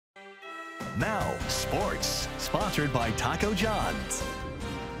Now, sports, sponsored by Taco John's.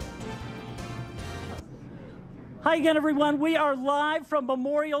 Hi again, everyone. We are live from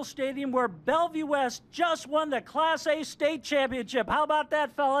Memorial Stadium where Bellevue West just won the Class A state championship. How about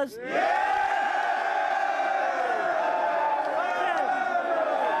that, fellas? Yeah!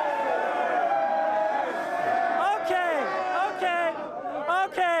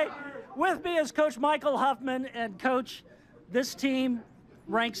 Okay. With me is Coach Michael Huffman, and Coach, this team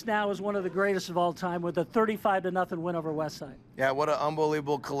ranks now as one of the greatest of all time with a 35-0 win over Westside. Yeah, what an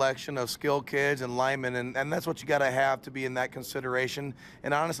unbelievable collection of skilled kids and linemen, and that's what you got to have to be in that consideration.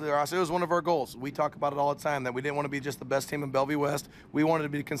 And honestly, Ross, it was one of our goals. We talk about it all the time, that we didn't want to be just the best team in Bellevue West. We wanted to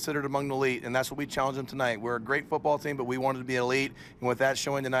be considered among the elite, and that's what we challenged them tonight. We're a great football team, but we wanted to be elite. And with that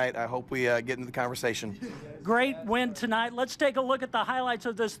showing tonight, I hope we get into the conversation. Great win tonight. Let's take a look at the highlights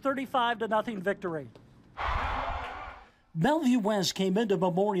of this 35-0 victory. Bellevue West came into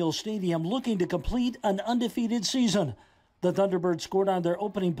Memorial Stadium looking to complete an undefeated season. The Thunderbirds scored on their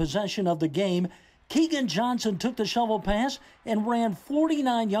opening possession of the game. Keegan Johnson took the shovel pass and ran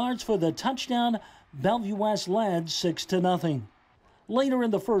 49 yards for the touchdown. Bellevue West led 6-0. Later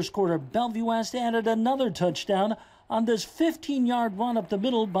in the first quarter, Bellevue West added another touchdown on this 15-yard run up the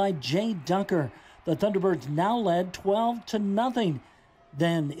middle by Jay Ducker. The Thunderbirds now led 12-0.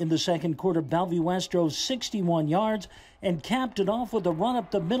 Then in the second quarter, Bellevue West drove 61 yards and capped it off with a run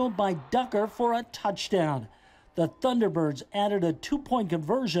up the middle by Ducker for a touchdown. The Thunderbirds added a 2-point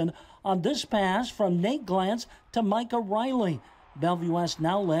conversion on this pass from Nate Glantz to Micah Riley. Bellevue West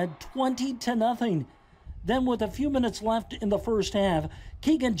now led 20-0. Then with a few minutes left in the first half,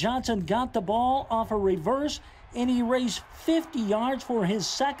 Keegan Johnson got the ball off a reverse and he raced 50 yards for his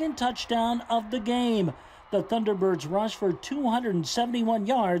second touchdown of the game. The Thunderbirds rushed for 271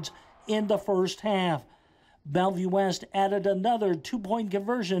 yards in the first half. Bellevue West added another 2-point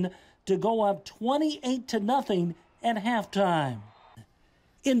conversion to go up 28-0 at halftime.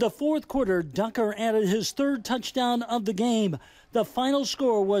 In the fourth quarter, Ducker added his third touchdown of the game. The final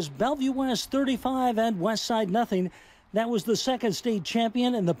score was Bellevue West 35 and Westside 0. That was the second state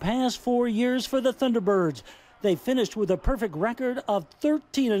champion in the past 4 years for the Thunderbirds. They finished with a perfect record of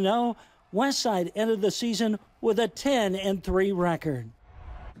 13-0. Westside ended the season with a 10-3 record.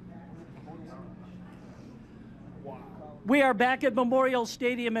 We are back at Memorial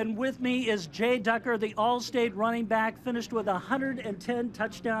Stadium, and with me is Jay Ducker, the All-State running back, finished with 110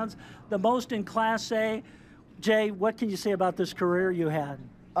 touchdowns, the most in Class A. Jay, what can you say about this career you had?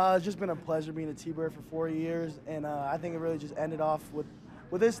 It's just been a pleasure being a T-Bird for 4 years, and I think it really just ended off with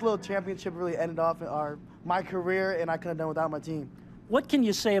this little championship. Really ended off my career, and I couldn't have done without my team. What can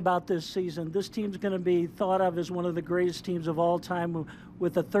you say about this season? This team's going to be thought of as one of the greatest teams of all time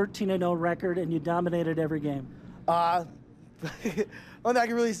with a 13-0 record, and you dominated every game. Only thing I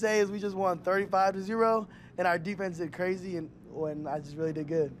can really say is we just won 35-0, and our defense did crazy, and I just really did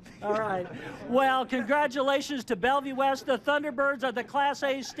good. All right. Well, congratulations to Bellevue West. The Thunderbirds are the Class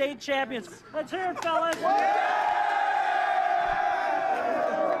A state champions. Let's hear it, fellas.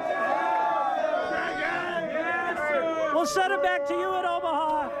 We'll send it back to you in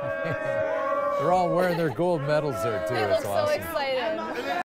Omaha. They're all wearing their gold medals there, too. They look so excited.